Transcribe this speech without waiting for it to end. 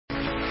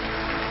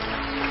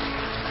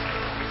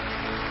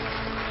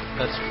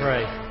Let's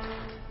pray.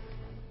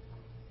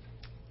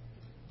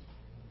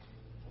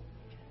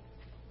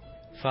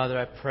 Father,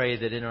 I pray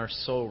that in our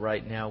soul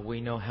right now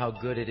we know how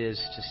good it is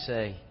to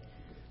say,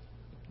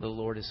 the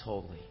Lord is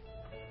holy.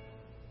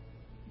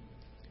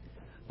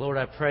 Lord,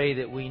 I pray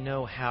that we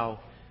know how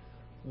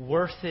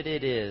worth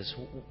it is.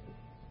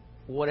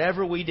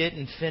 Whatever we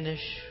didn't finish,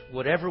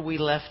 whatever we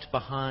left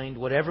behind,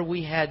 whatever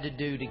we had to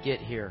do to get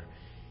here,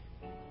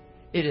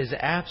 it is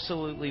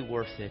absolutely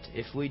worth it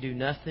if we do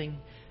nothing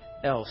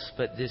else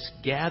but this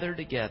gather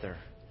together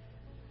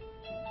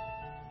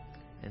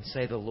and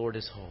say the Lord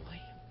is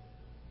holy.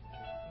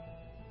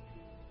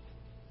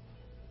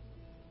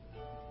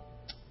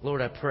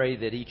 Lord, I pray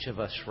that each of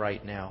us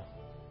right now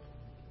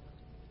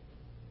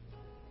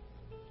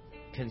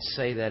can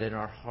say that in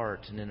our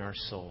heart and in our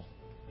soul.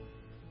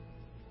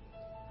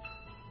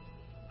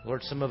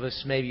 Lord, some of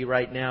us maybe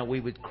right now we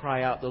would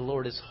cry out, the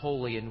Lord is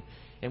holy,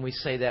 and we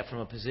say that from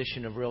a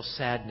position of real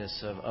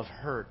sadness, of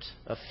hurt,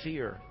 of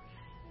fear.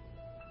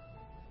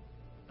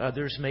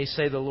 Others may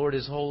say the Lord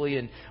is holy,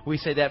 and we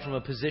say that from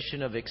a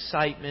position of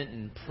excitement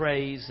and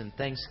praise and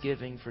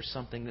thanksgiving for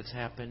something that's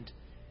happened.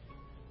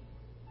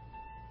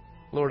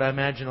 Lord, I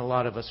imagine a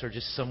lot of us are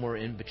just somewhere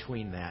in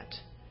between that.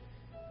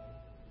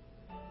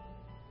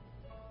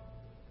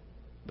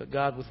 But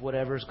God, with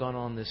whatever's gone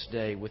on this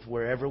day, with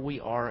wherever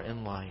we are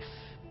in life,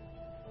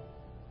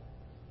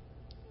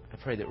 I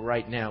pray that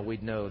right now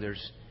we'd know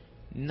there's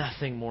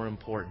nothing more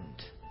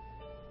important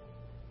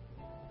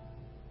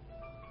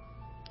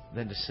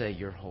than to say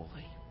you're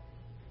holy.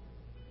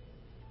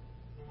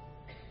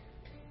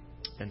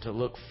 And to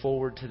look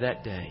forward to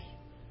that day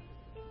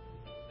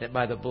that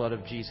by the blood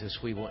of Jesus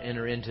we will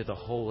enter into the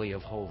Holy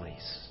of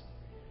Holies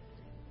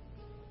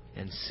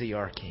and see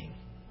our King.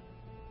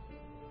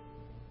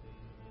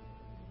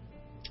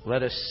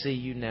 Let us see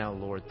you now,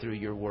 Lord, through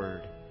your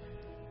word.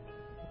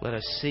 Let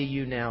us see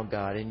you now,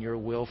 God, in your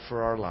will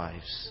for our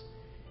lives.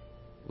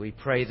 We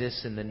pray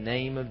this in the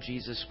name of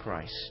Jesus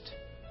Christ.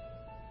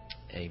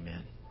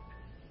 Amen.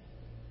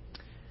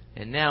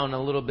 And now, in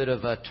a little bit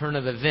of a turn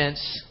of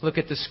events, look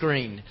at the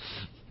screen.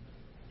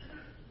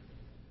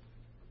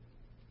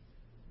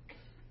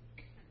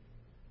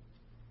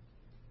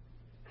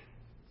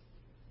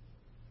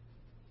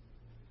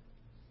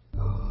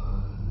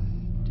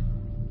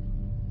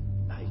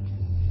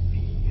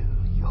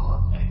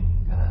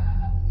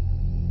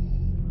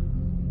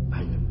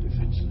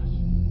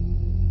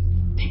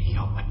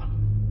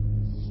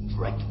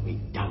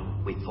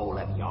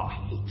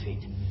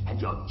 And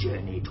your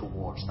journey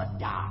towards the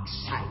dark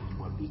side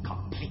will be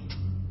complete.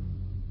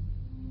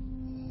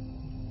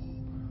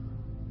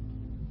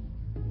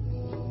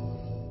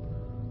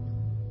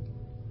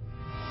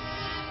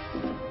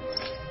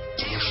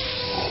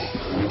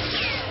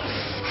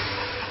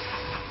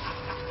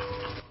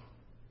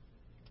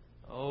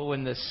 Oh,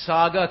 and the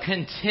saga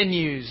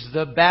continues.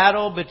 The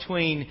battle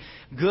between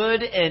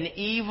good and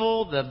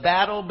evil, the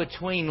battle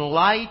between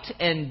light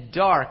and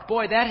dark.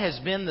 Boy, that has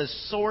been the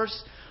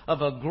source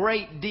of a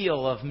great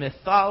deal of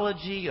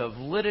mythology, of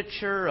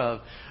literature, of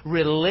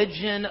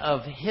religion,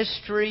 of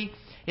history.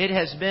 It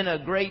has been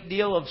a great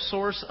deal of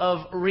source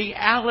of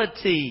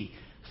reality,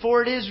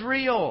 for it is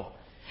real.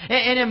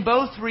 And in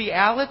both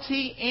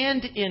reality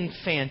and in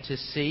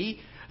fantasy,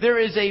 there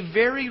is a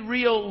very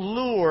real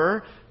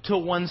lure to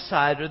one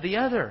side or the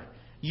other.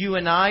 You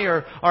and I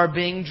are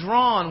being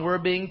drawn, we're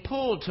being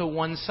pulled to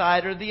one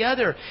side or the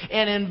other.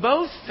 And in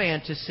both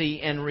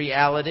fantasy and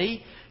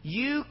reality,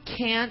 you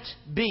can't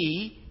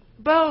be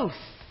both.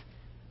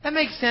 That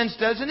makes sense,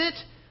 doesn't it?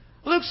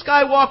 Luke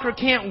Skywalker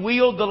can't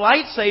wield the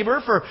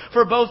lightsaber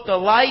for both the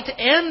light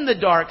and the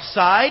dark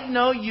side.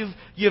 No,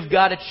 you've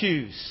got to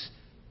choose.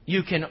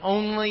 You can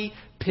only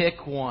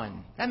pick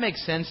one. That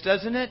makes sense,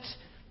 doesn't it?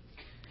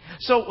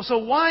 So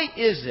why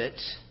is it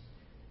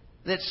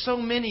that so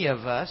many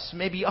of us,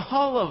 maybe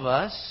all of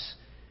us,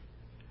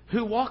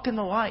 who walk in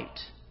the light,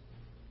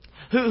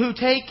 who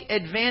take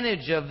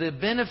advantage of the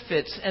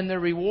benefits and the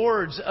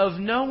rewards of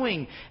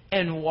knowing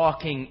and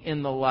walking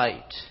in the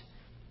light,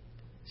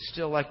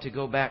 still like to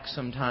go back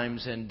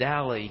sometimes and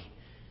dally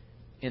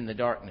in the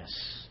darkness?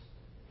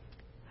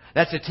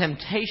 That's a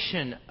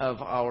temptation of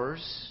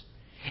ours,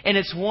 and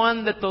it's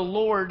one that the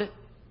Lord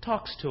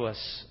talks to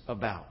us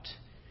about.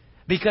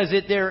 Because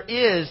there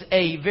is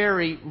a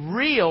very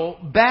real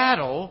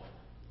battle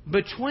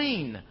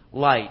between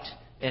light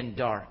and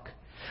dark.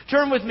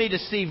 Turn with me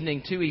this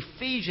evening to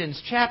Ephesians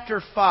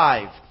chapter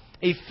 5.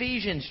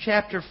 Ephesians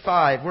chapter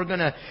 5. We're going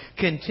to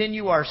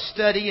continue our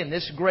study in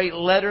this great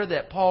letter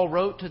that Paul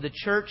wrote to the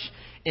church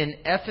in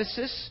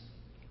Ephesus.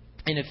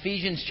 In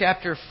Ephesians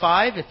chapter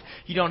 5. If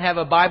you don't have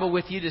a Bible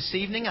with you this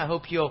evening, I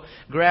hope you'll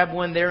grab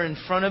one there in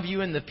front of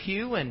you in the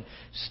pew and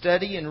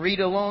study and read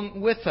along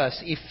with us.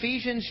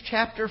 Ephesians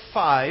chapter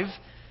 5.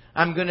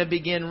 I'm going to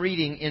begin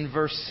reading in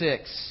verse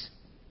 6.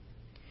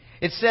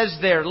 It says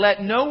there,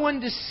 "Let no one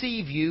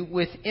deceive you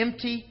with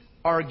empty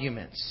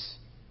arguments.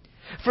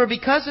 For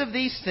because of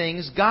these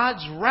things,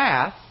 God's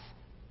wrath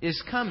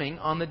is coming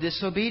on the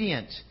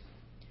disobedient.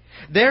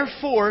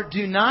 Therefore,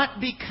 do not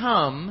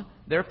become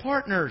their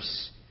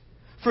partners.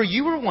 For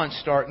you were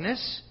once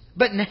darkness,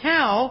 but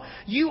now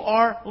you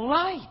are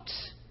light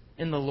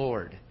in the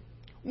Lord.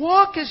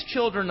 Walk as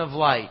children of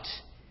light.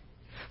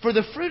 For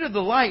the fruit of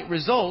the light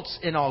results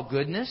in all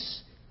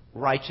goodness,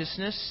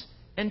 righteousness,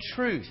 and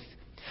truth,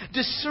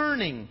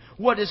 discerning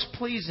what is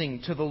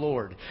pleasing to the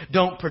Lord.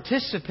 Don't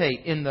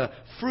participate in the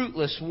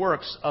fruitless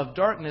works of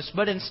darkness,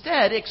 but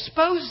instead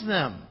expose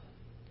them.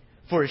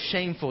 For it's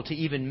shameful to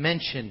even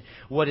mention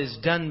what is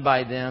done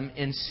by them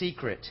in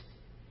secret.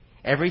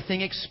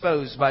 Everything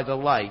exposed by the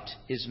light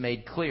is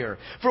made clear.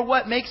 For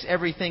what makes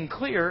everything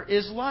clear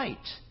is light.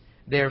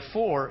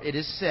 Therefore it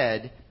is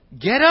said,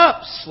 "Get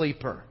up,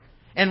 sleeper,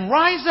 and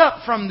rise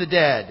up from the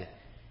dead,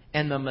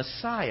 and the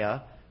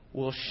Messiah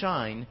will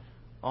shine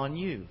on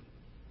you."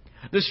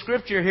 The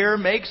Scripture here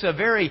makes a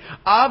very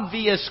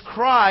obvious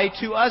cry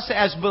to us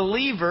as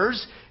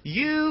believers.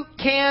 You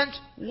can't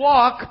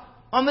walk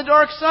on the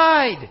dark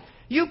side.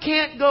 You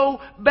can't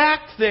go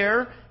back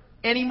there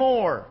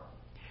anymore.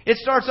 It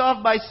starts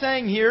off by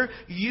saying here,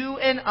 you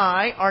and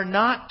I are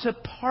not to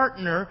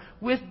partner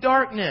with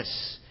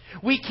darkness.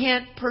 We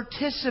can't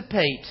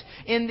participate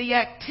in the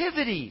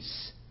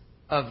activities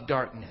of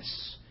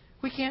darkness.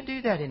 We can't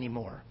do that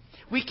anymore.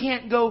 We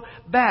can't go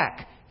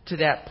back to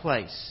that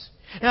place.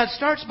 Now it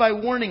starts by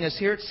warning us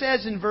here. It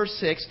says in verse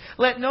 6,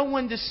 "Let no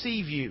one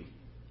deceive you."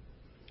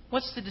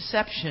 What's the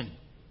deception?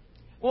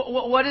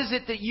 What is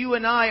it that you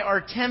and I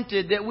are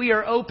tempted, that we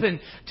are open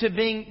to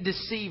being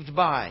deceived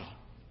by?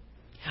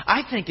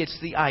 I think it's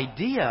the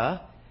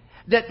idea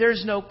that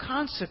there's no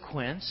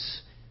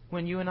consequence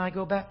when you and I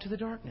go back to the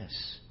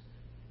darkness.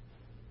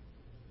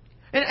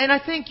 And I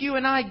think you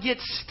and I get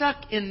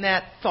stuck in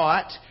that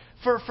thought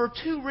for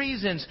two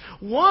reasons.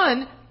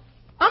 One,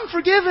 I'm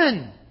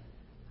forgiven.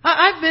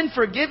 I've been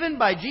forgiven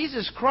by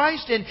Jesus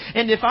Christ,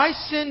 and if I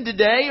sin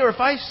today or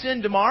if I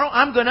sin tomorrow,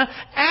 I'm going to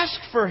ask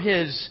for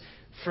His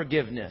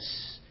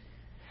forgiveness.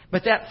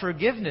 But that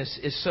forgiveness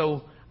is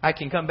so... I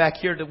can come back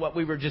here to what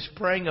we were just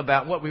praying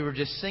about, what we were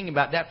just singing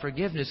about. That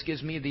forgiveness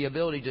gives me the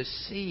ability to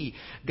see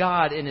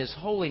God in His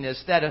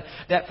holiness.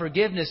 That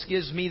forgiveness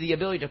gives me the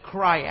ability to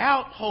cry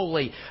out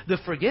holy. The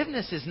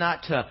forgiveness is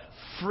not to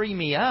free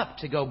me up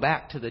to go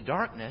back to the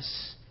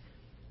darkness.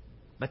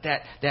 But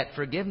that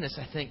forgiveness,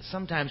 I think,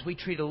 sometimes we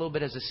treat a little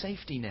bit as a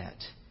safety net.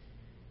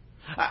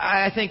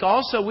 I think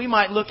also we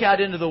might look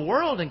out into the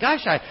world and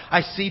gosh,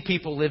 I see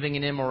people living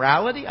in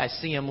immorality. I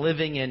see them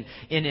living in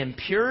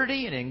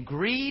impurity and in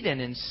greed and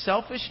in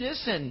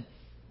selfishness, and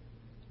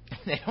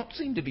they don't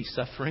seem to be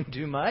suffering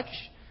too much.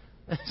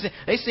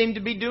 They seem to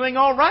be doing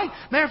all right.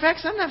 Matter of fact,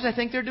 sometimes I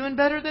think they're doing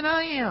better than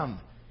I am.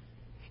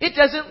 It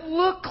doesn't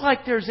look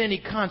like there's any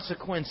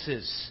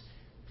consequences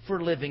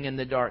for living in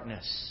the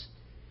darkness.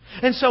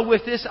 And so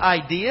with this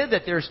idea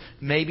that there's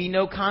maybe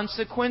no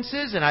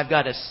consequences and I've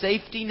got a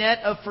safety net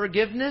of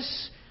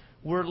forgiveness,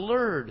 we're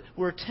lured,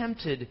 we're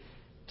tempted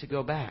to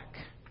go back.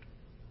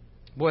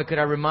 Boy, could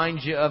I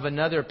remind you of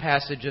another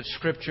passage of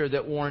Scripture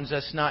that warns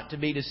us not to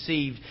be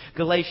deceived.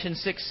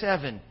 Galatians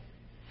 6:7.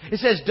 It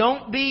says,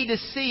 "Don't be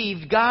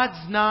deceived,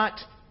 God's not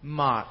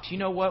mocked." You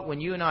know what?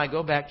 When you and I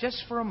go back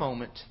just for a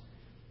moment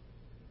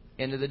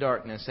into the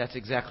darkness, that's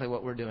exactly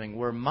what we're doing.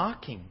 We're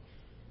mocking.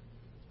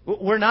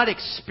 We're not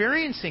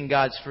experiencing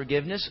God's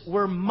forgiveness.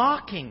 We're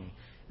mocking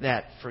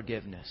that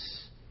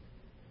forgiveness.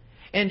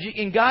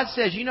 And God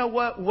says, you know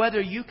what? Whether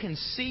you can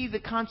see the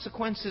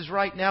consequences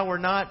right now or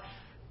not,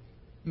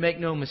 make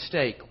no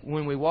mistake.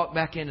 When we walk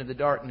back into the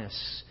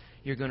darkness,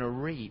 you're going to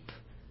reap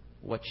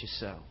what you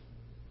sow.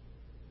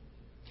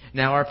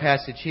 Now, our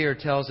passage here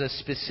tells us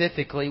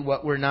specifically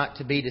what we're not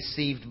to be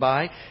deceived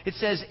by. It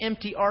says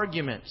empty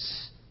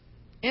arguments.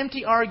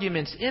 Empty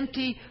arguments,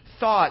 empty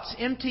thoughts,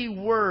 empty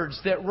words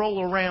that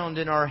roll around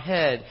in our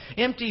head,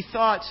 empty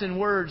thoughts and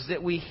words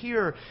that we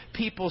hear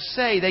people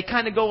say. They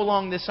kind of go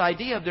along this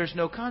idea of there's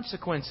no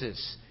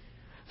consequences.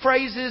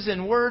 Phrases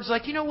and words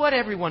like, you know what,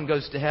 everyone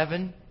goes to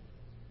heaven.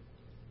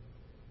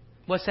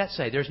 What's that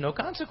say? There's no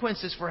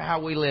consequences for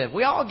how we live.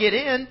 We all get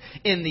in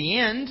the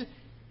end.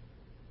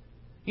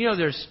 You know,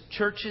 there's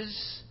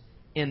churches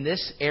in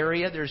this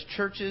area. There's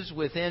churches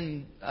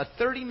within a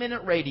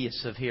 30-minute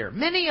radius of here.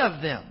 Many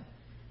of them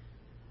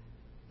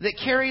that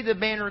carry the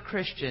banner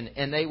Christian,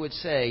 and they would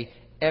say,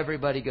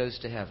 everybody goes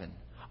to heaven.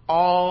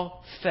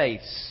 All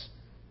faiths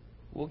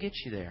will get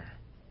you there.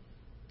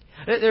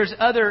 There's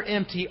other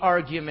empty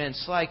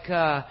arguments like,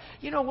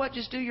 you know what,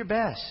 just do your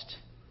best.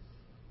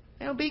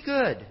 You know, be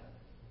good.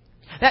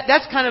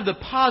 That's kind of the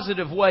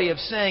positive way of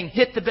saying,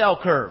 hit the bell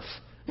curve.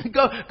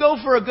 Go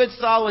for a good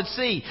solid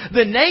C.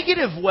 The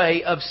negative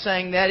way of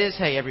saying that is,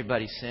 hey,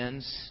 everybody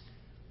sins.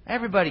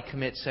 Everybody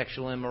commits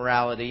sexual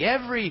immorality.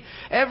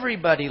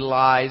 Everybody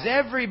lies.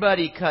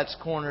 Everybody cuts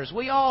corners.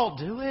 We all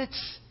do it.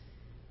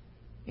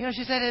 You know,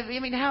 she said, I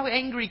mean, how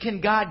angry can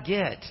God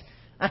get?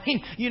 I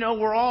mean, you know,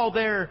 we're all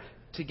there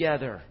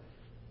together.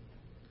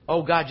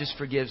 Oh, God just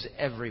forgives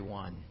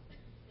everyone.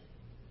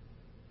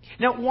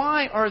 Now,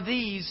 why are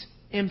these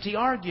empty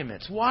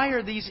arguments? Why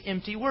are these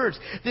empty words?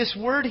 This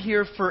word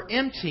here for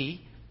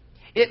empty,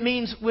 it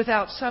means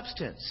without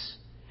substance.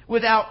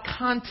 without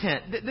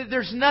content.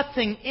 There's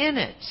nothing in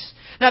it.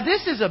 Now,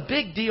 this is a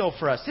big deal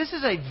for us. This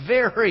is a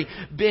very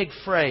big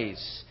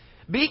phrase.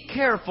 Be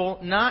careful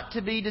not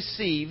to be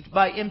deceived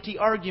by empty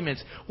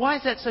arguments. Why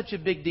is that such a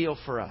big deal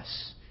for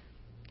us?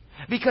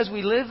 Because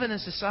we live in a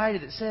society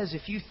that says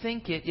if you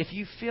think it, if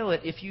you feel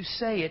it, if you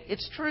say it,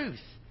 it's truth.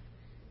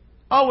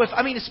 Oh,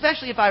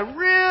 especially if I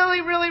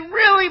really, really,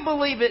 really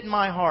believe it in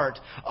my heart.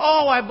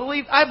 Oh, I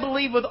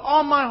believe with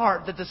all my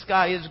heart that the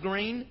sky is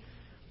green.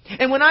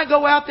 And when I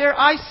go out there,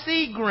 I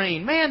see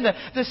green. Man,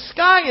 the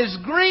sky is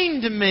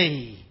green to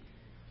me.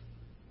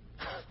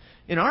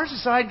 In our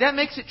society, that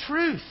makes it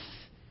truth.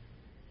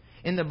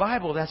 In the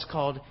Bible, that's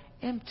called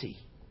empty.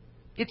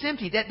 It's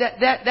empty.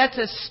 That's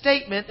a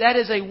statement. That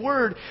is a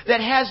word that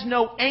has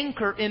no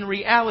anchor in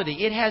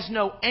reality. It has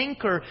no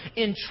anchor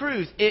in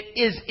truth. It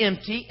is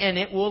empty, and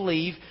it will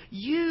leave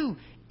you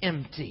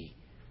empty.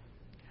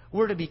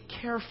 We're to be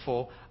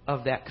careful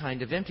of that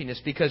kind of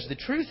emptiness, because the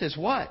truth is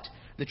what?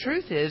 The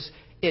truth is,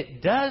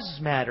 it does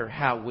matter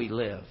how we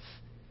live.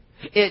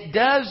 It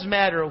does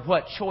matter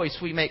what choice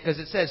we make, because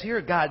it says here,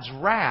 God's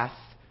wrath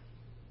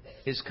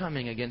is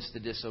coming against the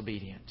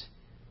disobedient.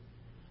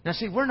 Now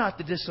see, we're not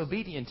the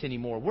disobedient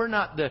anymore. We're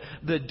not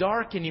the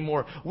dark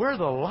anymore. We're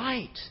the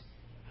light.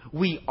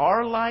 We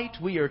are light.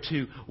 We are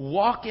to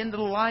walk into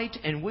the light,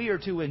 and we are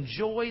to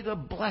enjoy the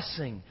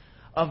blessing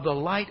of the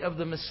light of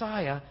the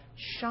Messiah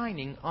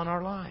shining on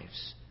our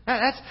lives.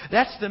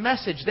 That's the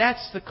message.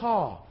 That's the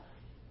call.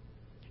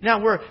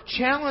 Now we're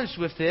challenged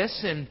with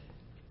this in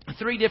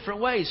 3 different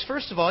ways.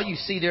 First of all, you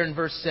see there in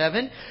verse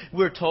 7,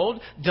 we're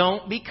told,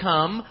 don't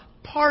become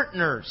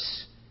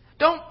partners.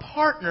 Don't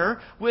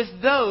partner with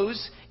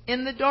those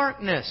in the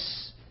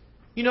darkness.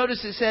 You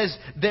notice it says,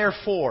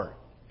 therefore.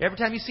 Every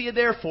time you see a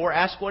therefore,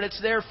 ask what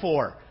it's there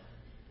for.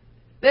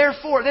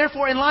 Therefore,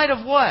 in light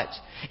of what?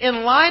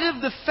 In light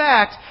of the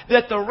fact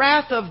that the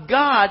wrath of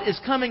God is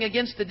coming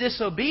against the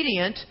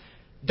disobedient,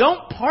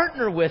 don't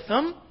partner with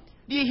them.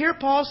 Do you hear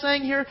Paul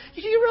saying here,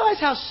 do you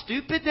realize how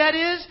stupid that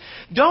is?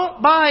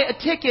 Don't buy a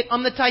ticket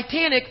on the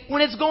Titanic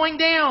when it's going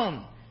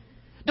down.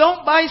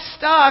 Don't buy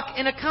stock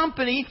in a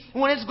company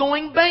when it's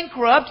going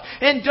bankrupt.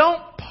 And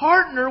don't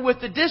partner with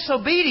the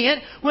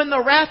disobedient when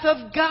the wrath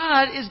of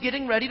God is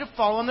getting ready to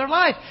fall on their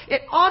life.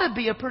 It ought to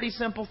be a pretty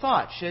simple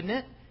thought, shouldn't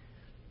it?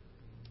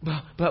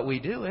 But we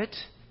do it.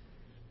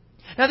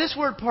 Now, this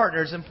word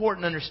partner is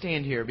important to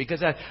understand here,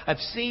 because I've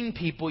seen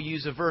people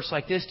use a verse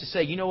like this to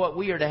say, you know what,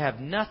 we are to have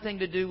nothing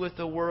to do with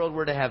the world.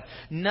 We're to have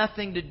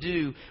nothing to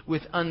do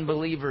with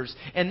unbelievers.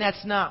 And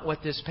that's not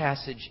what this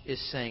passage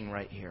is saying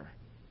right here.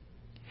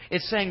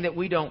 It's saying that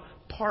we don't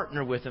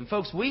partner with them.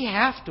 Folks, we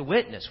have to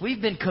witness.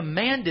 We've been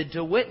commanded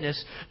to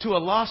witness to a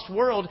lost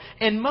world,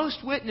 and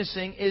most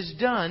witnessing is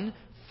done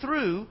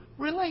through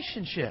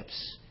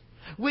relationships.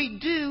 We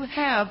do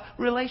have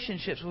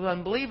relationships with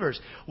unbelievers.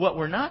 What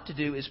we're not to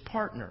do is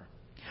partner.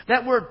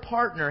 That word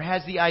partner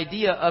has the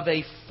idea of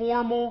a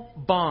formal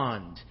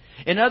bond.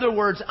 In other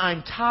words,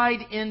 I'm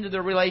tied into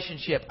the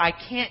relationship. I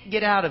can't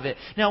get out of it.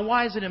 Now,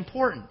 why is it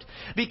important?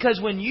 Because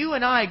when you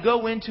and I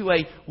go into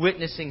a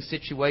witnessing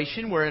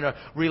situation, we're in a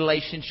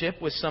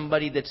relationship with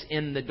somebody that's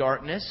in the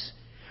darkness,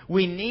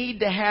 we need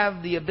to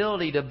have the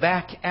ability to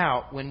back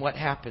out when what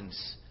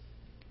happens?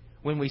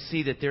 When we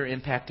see that they're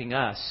impacting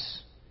us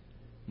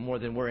more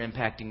than we're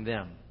impacting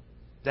them.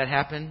 Does that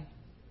happen?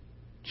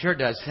 Sure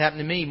does. It's happened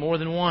to me more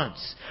than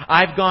once.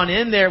 I've gone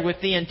in there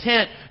with the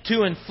intent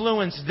to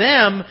influence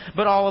them,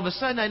 but all of a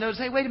sudden I notice,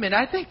 hey, wait a minute,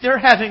 I think they're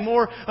having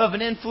more of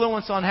an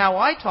influence on how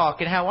I talk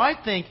and how I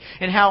think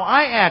and how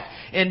I act.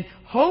 And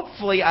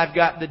hopefully I've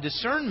got the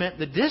discernment,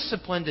 the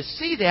discipline to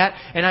see that,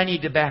 and I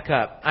need to back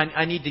up.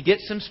 I need to get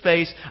some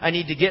space. I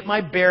need to get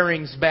my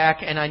bearings back,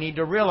 and I need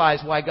to realize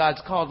why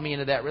God's called me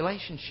into that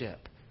relationship.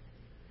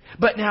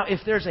 But now,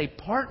 if there's a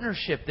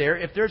partnership there,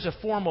 if there's a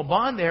formal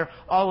bond there,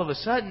 all of a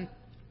sudden,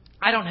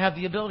 I don't have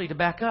the ability to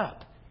back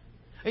up.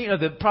 You know,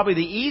 probably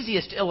the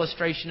easiest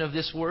illustration of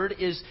this word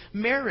is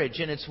marriage.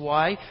 And it's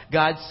why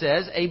God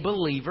says a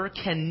believer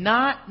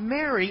cannot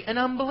marry an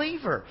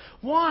unbeliever.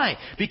 Why?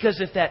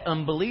 Because if that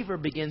unbeliever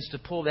begins to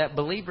pull that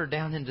believer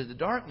down into the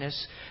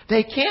darkness,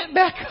 they can't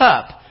back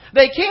up.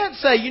 They can't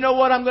say, you know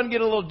what, I'm going to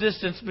get a little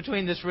distance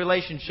between this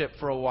relationship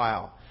for a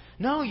while.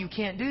 No, you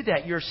can't do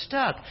that. You're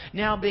stuck.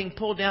 Now being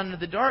pulled down into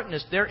the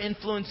darkness, they're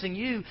influencing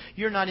you.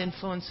 You're not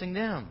influencing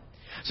them.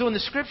 So when the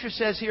Scripture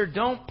says here,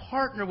 don't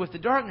partner with the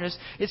darkness,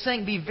 it's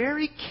saying be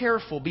very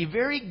careful, be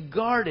very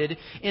guarded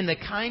in the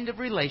kind of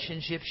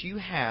relationships you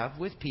have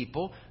with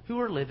people who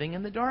are living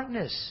in the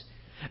darkness.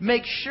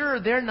 Make sure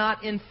they're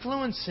not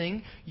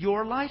influencing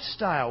your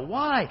lifestyle.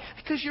 Why?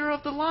 Because you're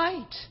of the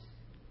light.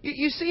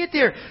 You see it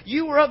there.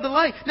 You were of the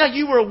light. Now,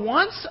 you were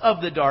once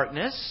of the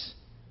darkness.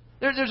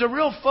 There's a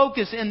real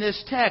focus in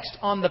this text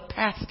on the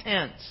past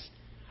tense.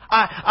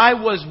 I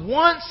was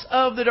once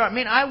of the dark. I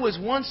mean, I was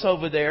once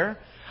over there.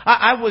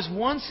 I was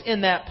once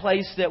in that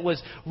place that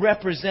was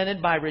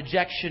represented by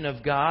rejection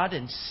of God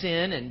and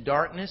sin and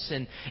darkness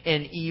and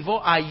evil.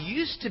 I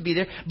used to be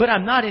there, but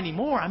I'm not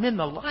anymore. I'm in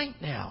the light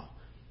now.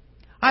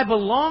 I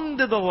belong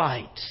to the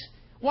light.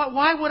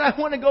 Why would I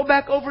want to go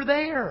back over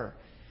there?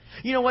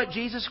 You know what?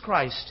 Jesus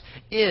Christ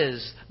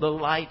is the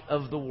light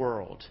of the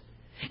world.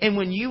 And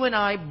when you and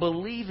I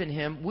believe in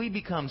Him, we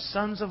become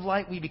sons of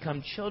light. We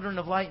become children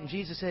of light. And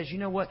Jesus says, you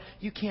know what?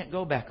 You can't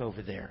go back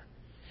over there.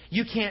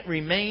 You can't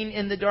remain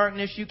in the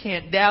darkness. You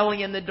can't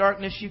dally in the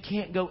darkness. You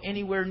can't go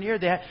anywhere near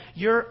that.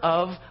 You're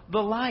of the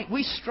light.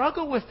 We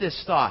struggle with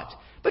this thought.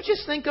 But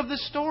just think of the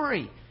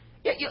story.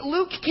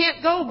 Luke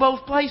can't go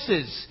both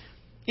places.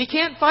 He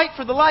can't fight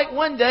for the light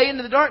one day and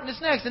the darkness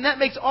next. And that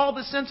makes all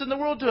the sense in the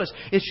world to us.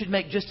 It should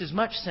make just as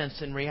much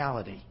sense in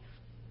reality.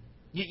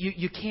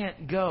 You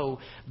can't go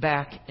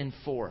back and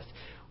forth.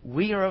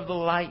 We are of the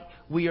light.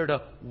 We are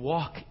to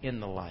walk in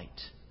the light.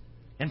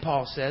 And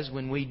Paul says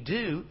when we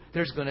do,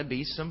 there's going to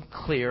be some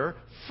clear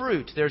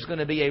fruit. There's going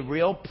to be a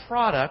real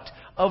product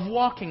of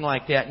walking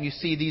like that. And you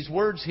see these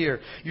words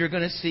here. You're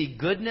going to see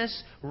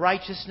goodness,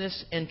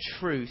 righteousness, and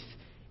truth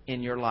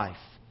in your life.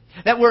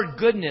 That word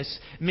goodness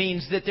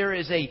means that there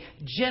is a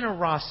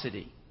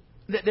generosity,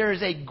 that there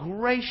is a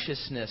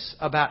graciousness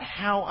about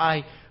how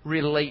I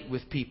relate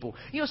with people.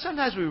 You know,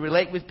 sometimes we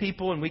relate with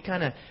people and we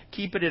kind of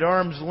keep it at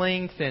arm's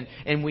length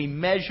and we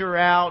measure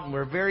out and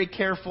we're very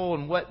careful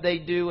in what they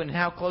do and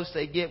how close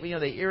they get. You know,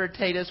 they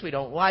irritate us. We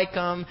don't like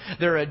them.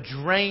 They're a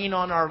drain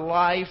on our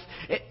life.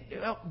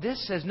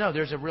 This says, no,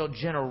 there's a real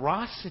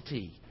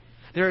generosity.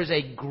 There is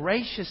a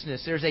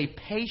graciousness. There's a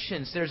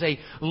patience. There's a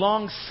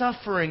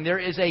long-suffering. There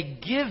is a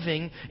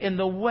giving in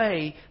the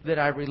way that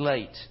I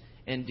relate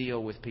and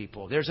deal with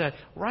people. There's a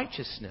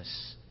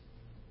righteousness.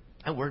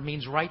 That word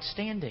means right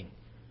standing.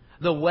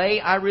 The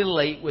way I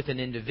relate with an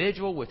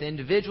individual, with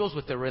individuals,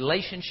 with the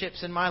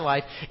relationships in my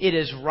life, it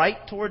is right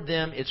toward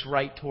them. It's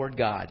right toward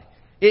God.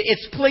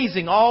 It's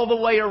pleasing all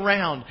the way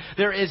around.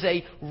 There is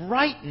a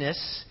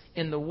rightness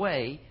in the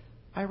way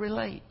I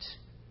relate.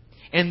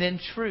 And then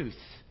truth.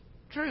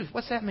 Truth,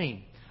 what's that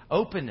mean?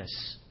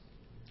 Openness,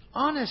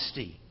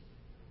 honesty,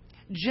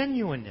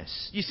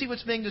 genuineness. You see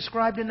what's being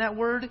described in that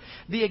word?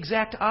 The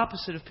exact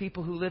opposite of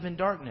people who live in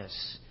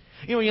darkness.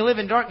 You know, when you live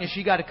in darkness,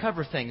 you got to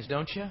cover things,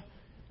 don't you?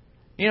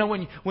 You know,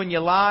 when you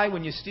lie,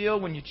 when you steal,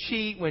 when you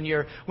cheat, when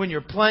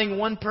you're playing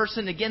one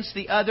person against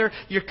the other,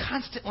 you're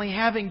constantly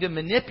having to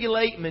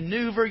manipulate,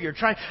 maneuver.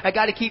 I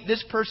got to keep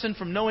this person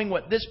from knowing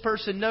what this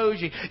person knows.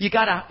 You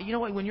know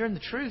what? When you're in the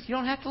truth, you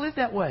don't have to live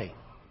that way.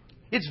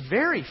 It's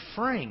very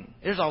freeing.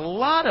 There's a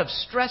lot of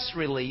stress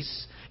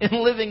release in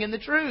living in the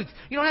truth.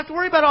 You don't have to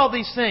worry about all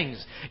these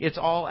things. It's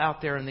all out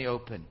there in the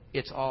open.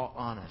 It's all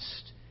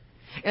honest.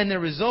 And the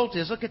result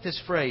is, look at this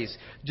phrase,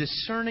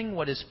 discerning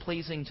what is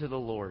pleasing to the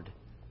Lord.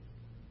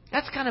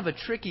 That's kind of a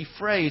tricky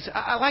phrase.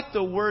 I like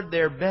the word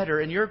there better,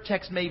 and your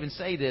text may even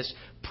say this,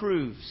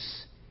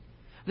 proves.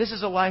 This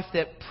is a life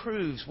that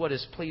proves what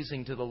is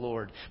pleasing to the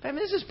Lord. I mean,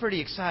 this is pretty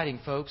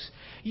exciting, folks.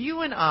 You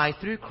and I,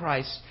 through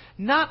Christ,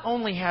 not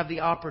only have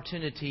the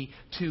opportunity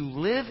to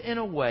live in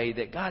a way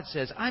that God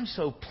says, I'm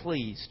so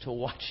pleased to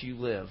watch you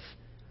live.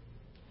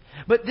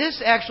 But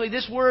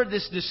this word,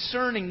 this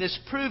discerning, this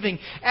proving,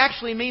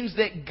 actually means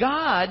that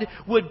God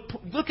would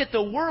look at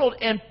the world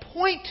and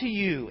point to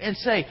you and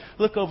say,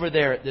 look over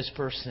there at this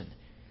person.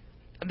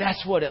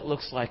 That's what it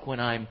looks like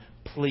when I'm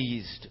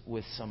pleased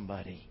with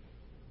somebody.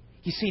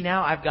 You see,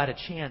 now I've got a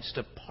chance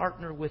to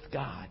partner with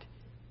God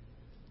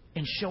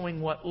in showing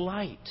what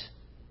light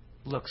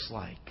looks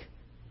like.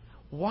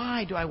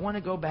 Why do I want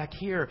to go back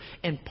here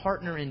and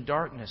partner in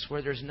darkness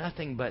where there's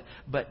nothing but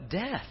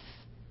death?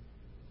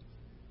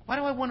 Why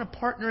do I want to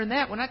partner in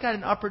that when I got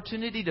an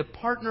opportunity to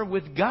partner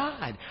with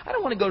God? I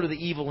don't want to go to the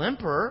evil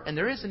emperor, and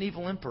there is an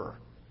evil emperor.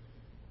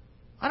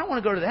 I don't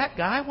want to go to that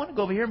guy. I want to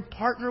go over here and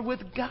partner with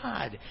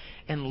God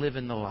and live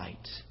in the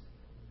light.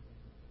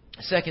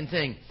 Second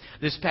thing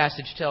this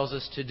passage tells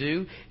us to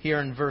do here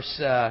in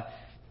verse...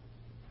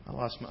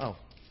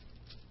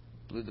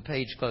 blew the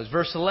page closed.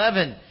 Verse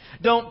 11.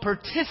 Don't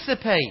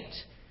participate.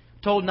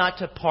 Told not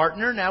to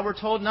partner. Now we're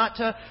told not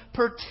to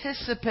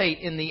participate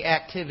in the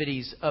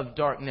activities of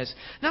darkness.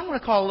 Now I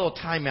want to call a little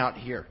timeout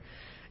here.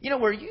 You know,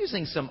 we're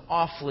using some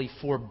awfully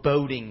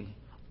foreboding,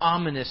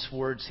 ominous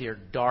words here.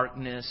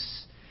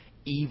 Darkness,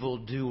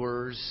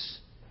 evildoers.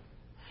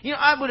 You know,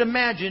 I would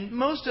imagine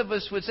most of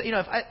us would say, you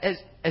know,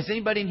 has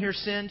anybody in here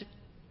sinned?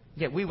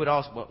 Yeah, we would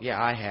also, well,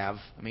 yeah, I have.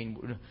 I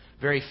mean,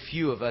 very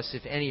few of us,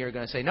 if any, are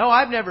going to say, no,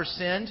 I've never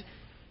sinned.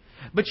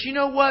 But you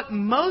know what?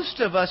 Most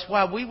of us,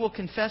 while we will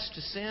confess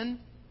to sin,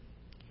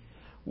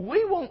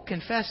 we won't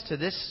confess to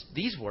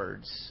these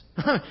words.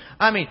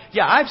 I mean,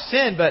 yeah, I've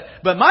sinned, but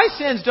my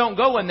sins don't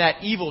go in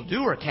that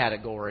evildoer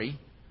category.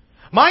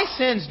 My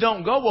sins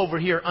don't go over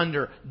here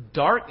under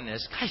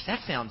darkness. Gosh,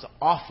 that sounds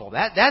awful.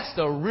 That's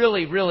the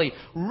really, really,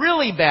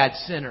 really bad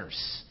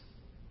sinners.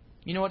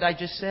 You know what I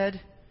just said?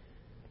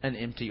 An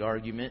empty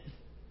argument.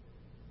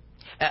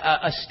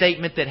 A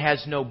statement that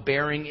has no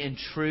bearing in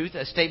truth.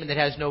 A statement that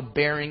has no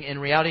bearing in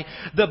reality.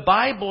 The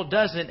Bible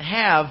doesn't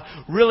have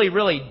really,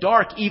 really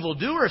dark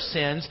evildoer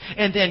sins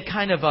and then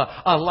kind of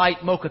a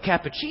light mocha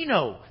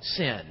cappuccino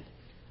sin.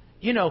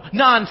 You know,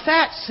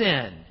 non-fat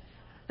sin.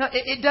 Now,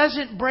 it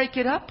doesn't break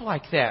it up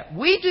like that.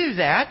 We do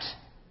that.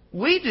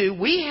 We do.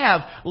 We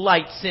have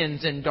light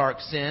sins and dark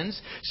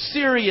sins,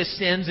 serious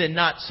sins and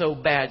not so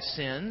bad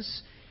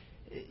sins.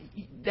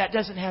 That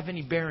doesn't have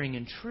any bearing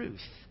in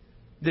truth.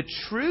 The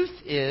truth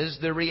is,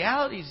 the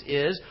realities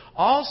is,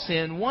 all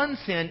sin, one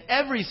sin,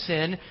 every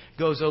sin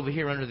goes over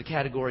here under the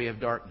category of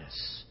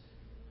darkness.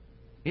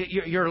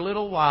 Your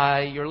little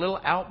lie, your little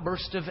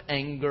outburst of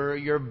anger,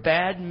 your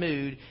bad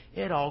mood,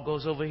 it all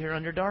goes over here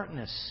under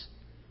darkness.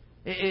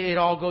 It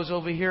all goes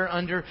over here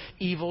under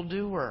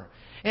evildoer.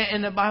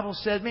 And the Bible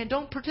says, man,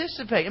 don't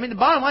participate. I mean, the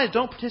bottom line is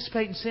don't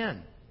participate in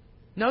sin.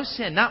 No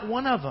sin, not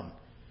one of them.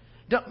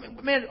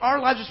 Man, our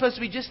lives are supposed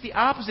to be just the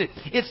opposite.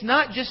 It's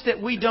not just that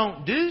we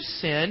don't do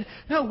sin.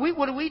 No,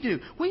 what do?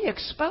 We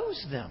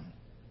expose them.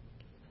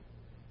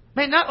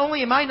 Man, not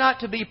only am I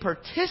not to be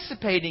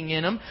participating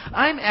in them,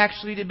 I'm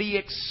actually to be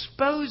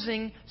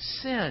exposing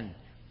sin.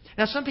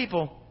 Now, some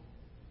people,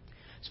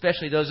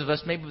 especially those of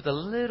us maybe with a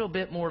little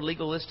bit more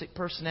legalistic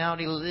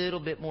personality, a little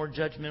bit more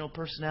judgmental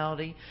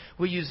personality,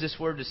 we use this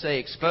word to say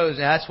expose.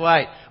 Now, that's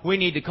right. We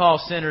need to call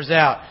sinners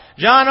out.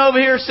 John over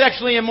here is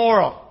sexually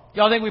immoral.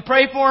 Y'all think we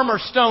pray for them or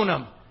stone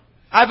them?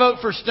 I vote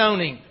for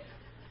stoning.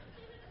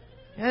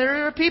 And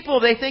there are people,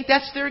 they think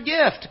that's their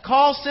gift. To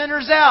call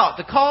sinners out.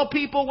 To call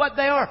people what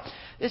they are.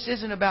 This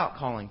isn't about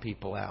calling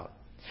people out.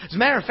 As a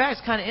matter of fact,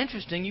 it's kind of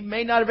interesting. You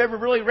may not have ever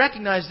really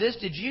recognized this.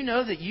 Did you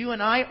know that you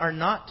and I are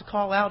not to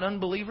call out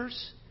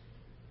unbelievers?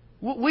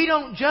 We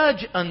don't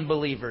judge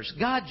unbelievers.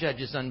 God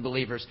judges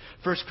unbelievers.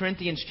 1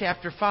 Corinthians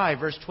chapter 5,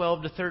 verse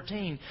 12 to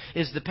 13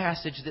 is the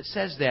passage that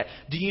says that.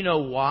 Do you know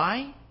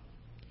why?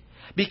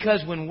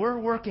 Because when we're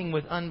working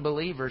with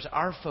unbelievers,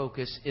 our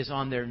focus is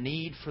on their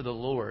need for the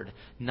Lord,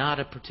 not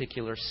a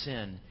particular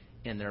sin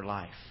in their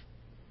life.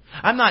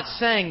 I'm not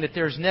saying that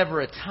there's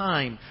never a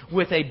time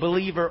with a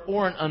believer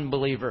or an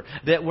unbeliever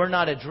that we're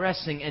not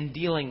addressing and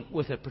dealing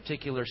with a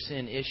particular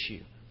sin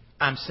issue.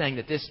 I'm saying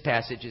that this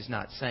passage is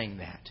not saying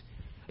that.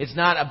 It's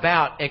not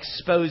about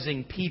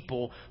exposing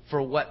people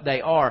for what they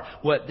are.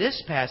 What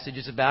this passage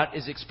is about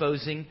is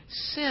exposing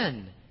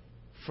sin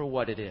for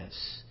what it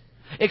is.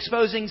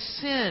 Exposing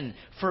sin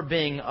for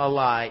being a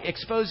lie.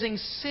 Exposing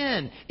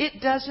sin.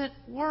 It doesn't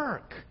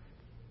work.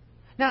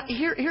 Now,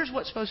 here's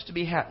what's supposed to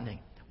be happening.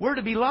 We're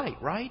to be light,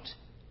 right?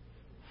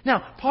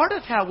 Now, part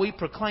of how we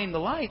proclaim the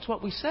light is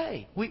what we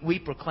say. We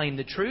proclaim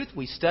the truth.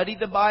 We study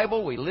the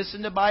Bible. We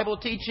listen to Bible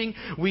teaching.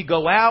 We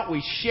go out.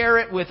 We share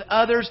it with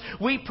others.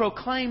 We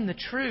proclaim the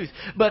truth.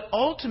 But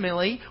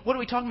ultimately, what are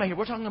we talking about here?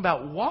 We're talking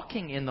about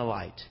walking in the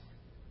light.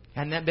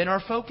 Hasn't that been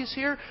our focus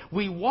here?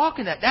 We walk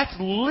in that. That's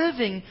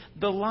living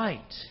the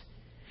light.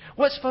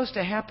 What's supposed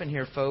to happen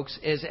here, folks,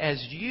 is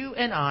as you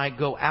and I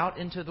go out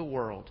into the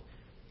world,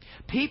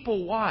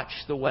 people watch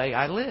the way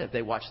I live.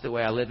 They watch the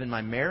way I live in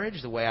my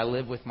marriage, the way I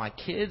live with my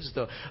kids,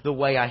 the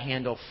way I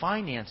handle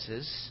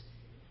finances.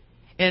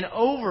 And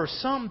over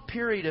some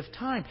period of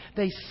time,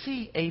 they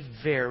see a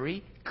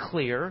very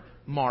clear,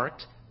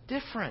 marked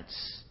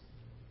difference.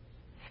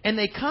 And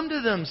they come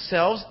to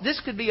themselves, this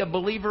could be a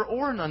believer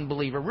or an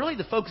unbeliever. Really,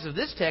 the focus of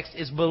this text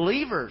is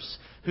believers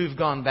who've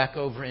gone back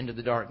over into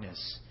the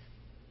darkness.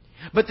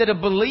 But that a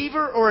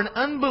believer or an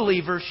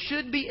unbeliever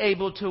should be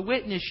able to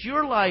witness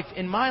your life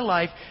and my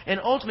life and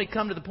ultimately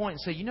come to the point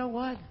and say, you know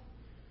what?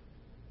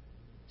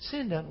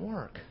 Sin doesn't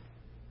work.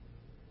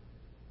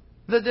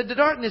 The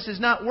darkness is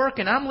not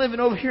working. I'm living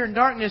over here in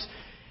darkness.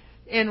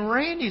 In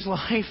Randy's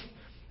life,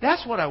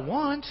 that's what I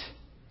want.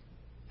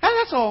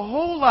 That's a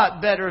whole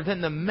lot better than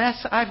the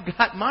mess I've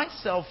got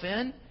myself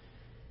in.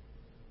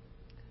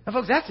 Now,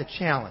 folks, that's a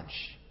challenge.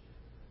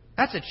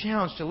 That's a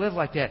challenge to live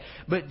like that.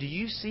 But do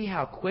you see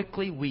how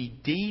quickly we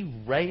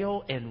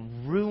derail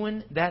and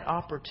ruin that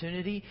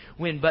opportunity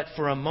when, but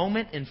for a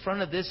moment in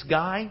front of this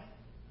guy,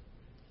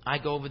 I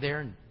go over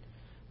there and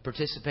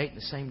participate in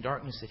the same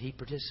darkness that he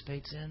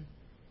participates in?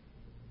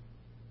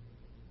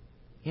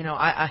 You know,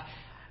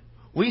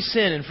 we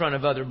sin in front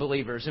of other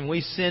believers and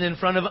we sin in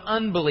front of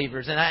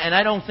unbelievers. And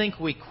I don't think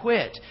we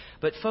quit.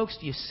 But folks,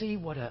 do you see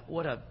what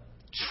a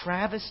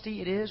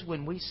travesty it is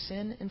when we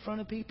sin in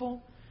front of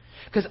people?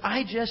 Because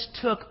I just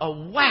took a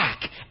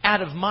whack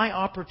out of my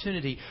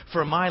opportunity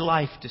for my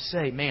life to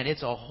say, man,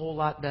 it's a whole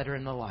lot better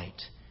in the light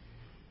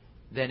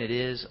than it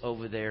is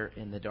over there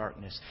in the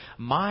darkness.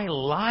 My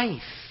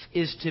life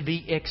is to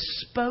be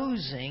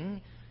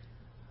exposing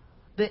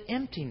the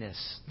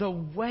emptiness, the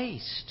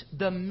waste,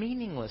 the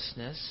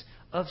meaninglessness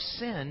of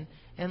sin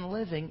and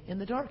living in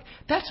the dark.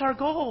 That's our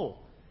goal.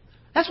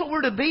 That's what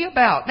we're to be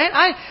about. Man,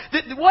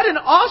 what an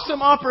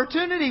awesome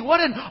opportunity.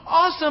 What an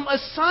awesome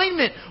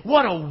assignment.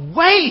 What a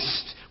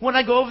waste when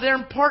I go over there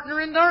and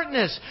partner in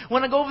darkness.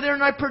 When I go over there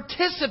and I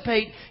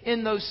participate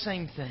in those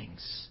same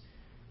things.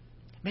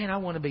 Man, I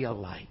want to be a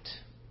light.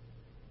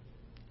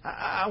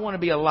 I want to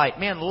be a light.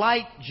 Man,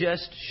 light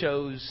just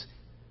shows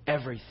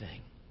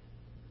everything.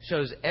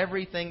 Shows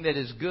everything that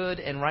is good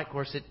and right. Of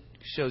course, it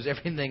shows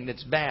everything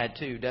that's bad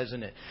too,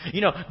 doesn't it? You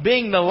know,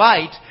 being the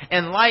light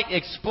and light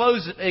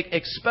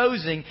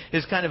exposing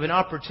is kind of an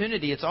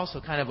opportunity. It's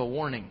also kind of a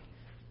warning.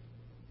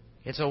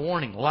 It's a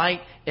warning.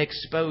 Light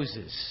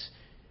exposes.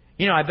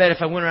 I bet if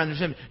I went around and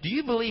said, do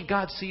you believe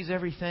God sees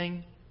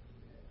everything?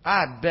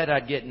 I bet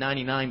I'd get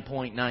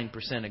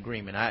 99.9%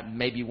 agreement.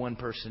 Maybe one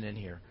person in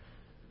here.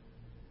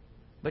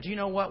 But you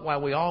know what?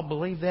 While we all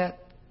believe that,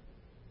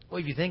 well,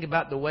 if you think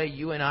about the way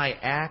you and I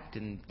act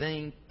and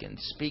think and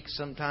speak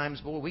sometimes,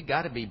 boy, we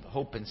got to be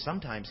hoping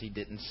sometimes He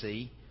didn't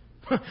see.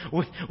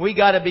 we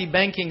got to be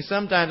banking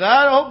sometimes.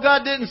 I hope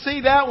God didn't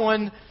see that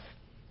one.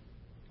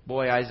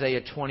 Boy,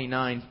 Isaiah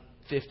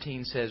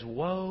 29:15 says,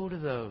 woe to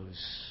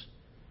those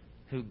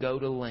who go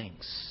to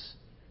lengths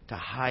to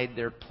hide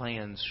their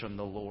plans from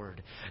the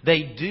Lord.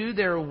 They do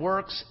their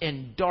works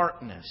in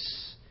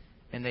darkness,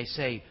 and they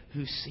say,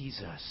 who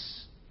sees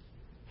us?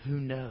 Who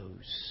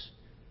knows?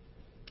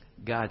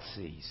 God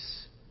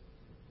sees.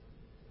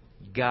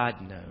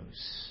 God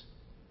knows.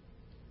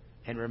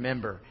 And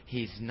remember,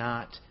 He's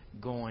not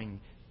going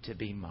to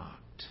be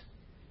mocked.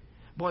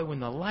 Boy, when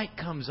the light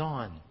comes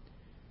on,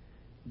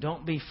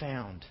 don't be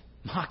found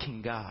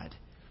mocking God.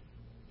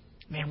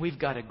 Man, we've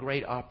got a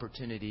great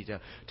opportunity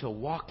to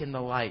walk in the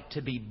light,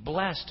 to be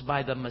blessed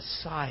by the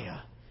Messiah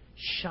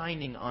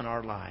shining on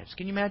our lives.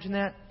 Can you imagine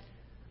that?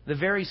 The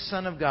very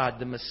Son of God,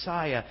 the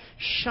Messiah,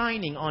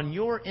 shining on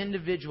your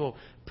individual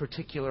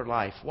particular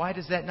life. Why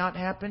does that not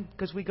happen?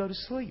 Because we go to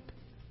sleep.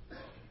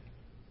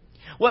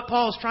 What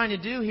Paul's trying to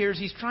do here is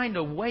he's trying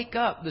to wake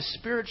up the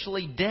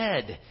spiritually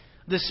dead,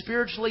 the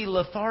spiritually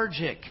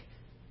lethargic.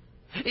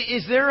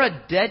 Is there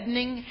a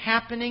deadening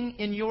happening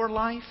in your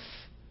life?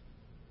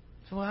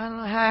 Well, I don't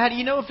know. How do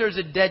you know if there's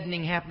a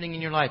deadening happening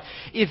in your life?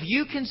 If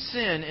you can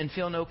sin and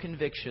feel no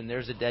conviction,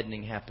 there's a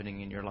deadening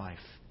happening in your life.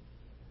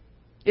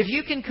 If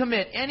you can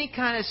commit any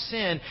kind of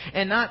sin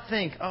and not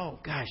think, oh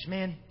gosh,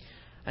 man,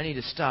 I need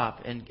to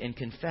stop and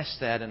confess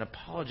that and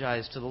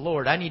apologize to the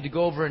Lord. I need to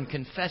go over and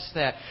confess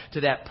that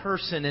to that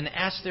person and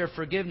ask their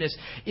forgiveness.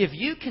 If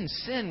you can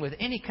sin with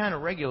any kind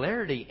of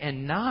regularity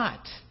and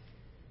not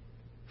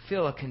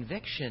feel a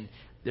conviction,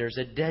 there's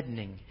a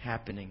deadening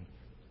happening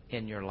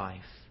in your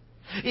life.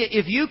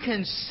 If you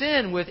can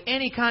sin with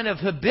any kind of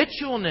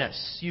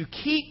habitualness, you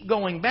keep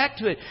going back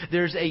to it,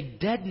 there's a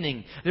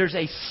deadening, there's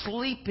a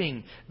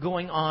sleeping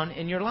going on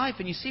in your life.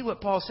 And you see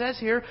what Paul says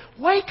here,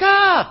 wake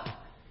up!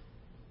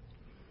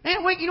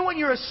 Man, wait, you know when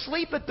you're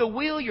asleep at the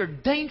wheel, you're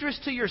dangerous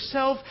to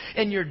yourself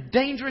and you're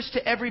dangerous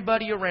to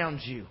everybody around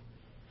you.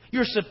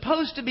 You're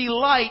supposed to be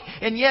light,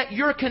 and yet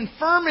you're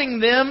confirming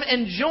them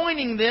and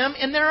joining them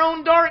in their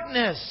own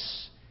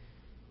darkness.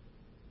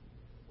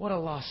 What a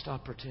lost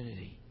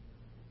opportunity.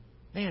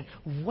 Man,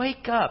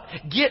 wake up.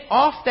 Get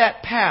off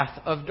that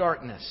path of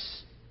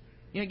darkness.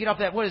 Get off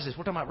that. What is this?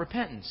 We're talking about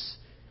repentance.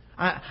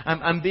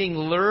 I'm being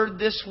lured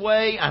this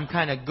way. I'm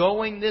kind of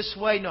going this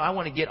way. No, I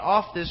want to get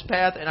off this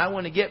path and I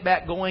want to get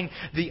back going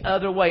the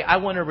other way. I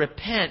want to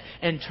repent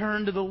and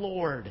turn to the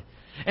Lord.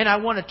 And I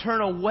want to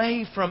turn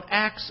away from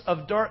acts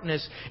of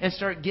darkness and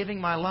start giving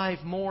my life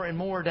more and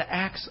more to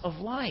acts of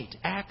light,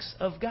 acts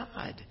of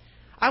God.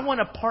 I want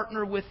to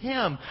partner with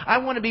Him. I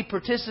want to be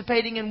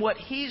participating in what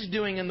He's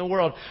doing in the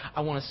world.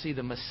 I want to see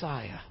the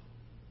Messiah.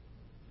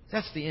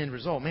 That's the end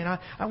result. Man,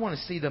 I want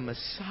to see the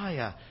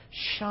Messiah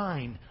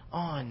shine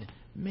on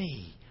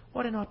me.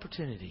 What an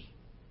opportunity.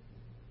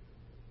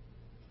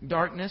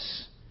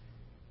 Darkness,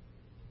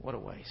 what a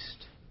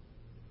waste.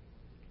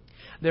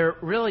 There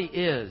really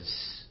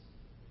is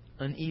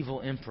an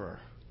evil emperor.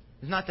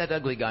 It's not that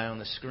ugly guy on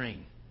the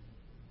screen.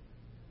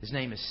 His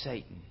name is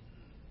Satan.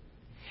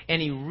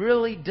 And he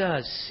really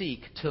does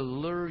seek to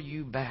lure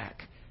you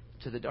back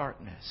to the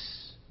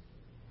darkness.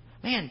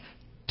 Man,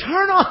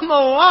 turn on the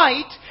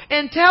light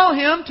and tell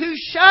him to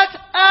shut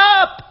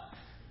up.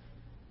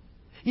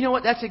 You know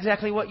what? That's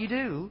exactly what you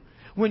do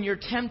when you're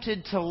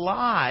tempted to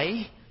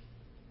lie,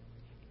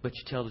 but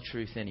you tell the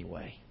truth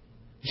anyway.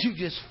 You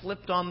just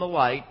flipped on the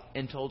light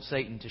and told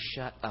Satan to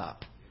shut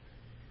up.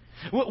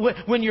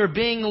 When you're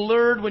being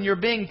lured, when you're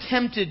being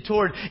tempted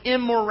toward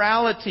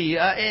immorality,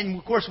 and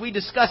of course we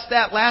discussed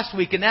that last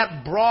week in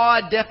that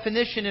broad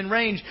definition and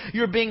range,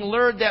 you're being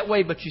lured that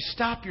way, but you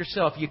stop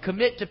yourself, you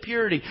commit to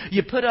purity,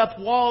 you put up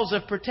walls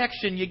of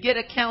protection, you get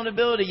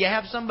accountability, you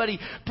have somebody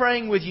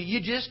praying with you. You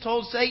just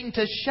told Satan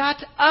to shut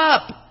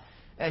up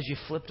as you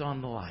flipped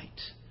on the light.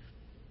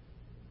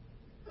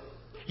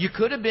 You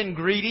could have been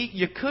greedy,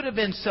 you could have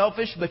been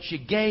selfish, but you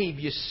gave,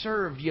 you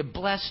served, you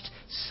blessed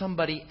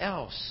somebody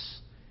else.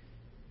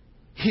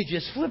 He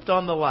just flipped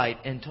on the light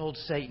and told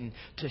Satan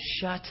to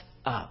shut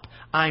up.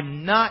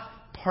 I'm not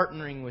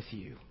partnering with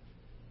you.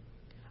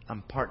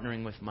 I'm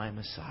partnering with my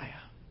Messiah.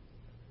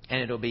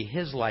 And it'll be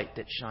His light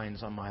that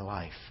shines on my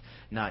life,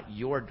 not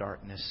your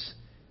darkness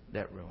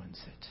that ruins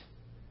it.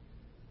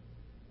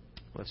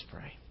 Let's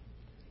pray.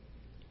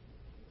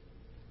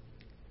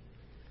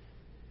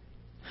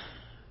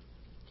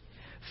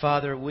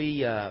 Father,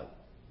 we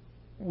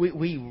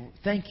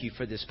thank you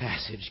for this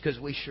passage because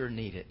we sure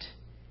need it.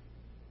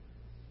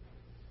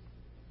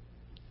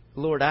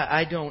 Lord,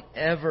 I don't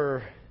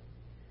ever...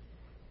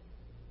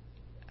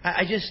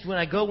 when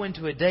I go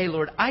into a day,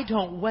 Lord, I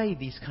don't weigh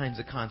these kinds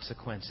of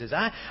consequences.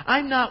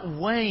 I'm not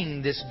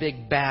weighing this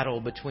big battle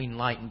between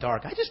light and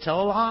dark. I just tell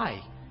a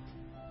lie.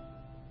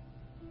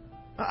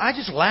 I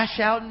just lash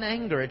out in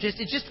anger.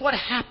 It's just what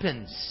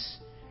happens.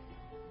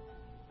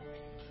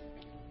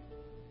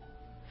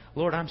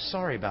 Lord, I'm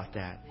sorry about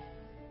that.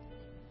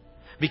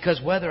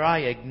 Because whether I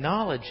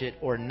acknowledge it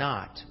or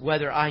not,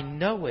 whether I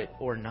know it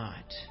or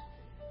not,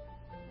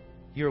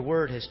 Your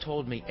Word has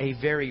told me a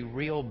very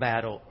real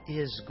battle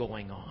is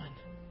going on.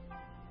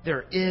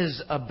 There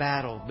is a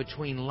battle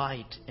between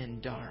light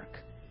and dark.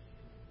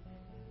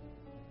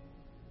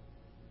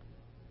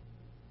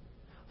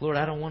 Lord,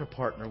 I don't want to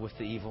partner with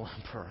the evil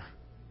emperor.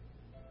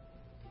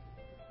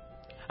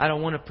 I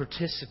don't want to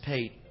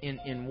participate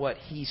in what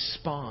he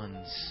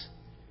spawns.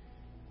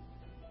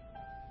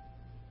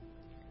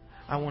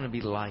 I want to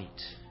be light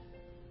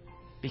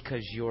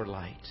because You're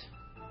light.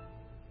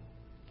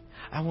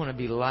 I want to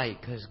be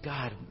light because,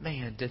 God,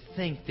 man, to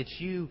think that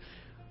You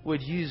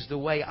would use the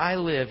way I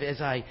live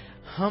as I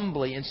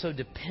humbly and so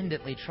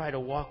dependently try to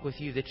walk with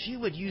You, that You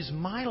would use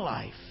my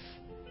life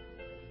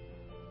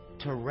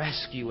to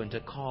rescue and to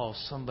call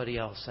somebody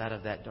else out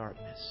of that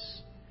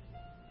darkness.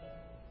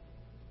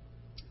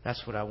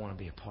 That's what I want to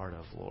be a part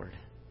of, Lord.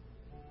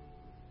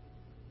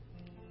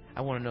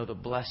 I want to know the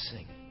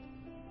blessing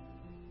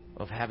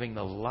of having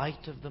the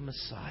light of the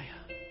Messiah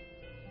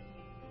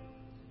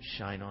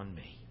shine on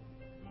me.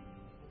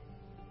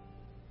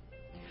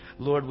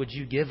 Lord, would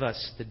You give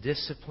us the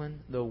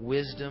discipline, the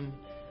wisdom,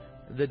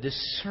 the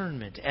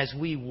discernment as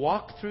we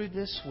walk through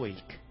this week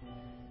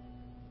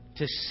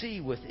to see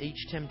with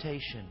each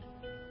temptation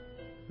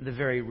the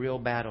very real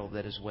battle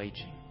that is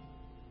waging.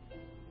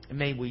 And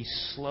may we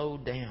slow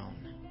down.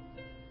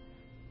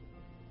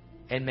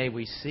 And may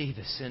we see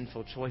the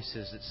sinful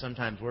choices that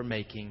sometimes we're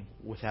making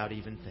without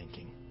even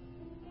thinking.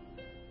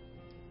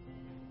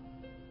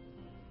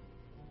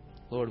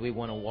 Lord, we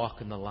want to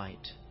walk in the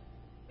light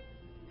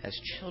as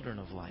children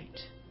of light,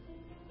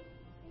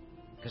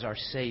 because our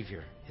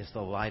Savior is the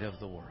light of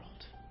the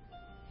world.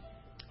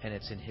 And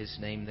it's in His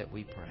name that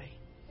we pray.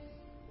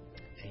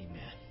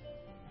 Amen.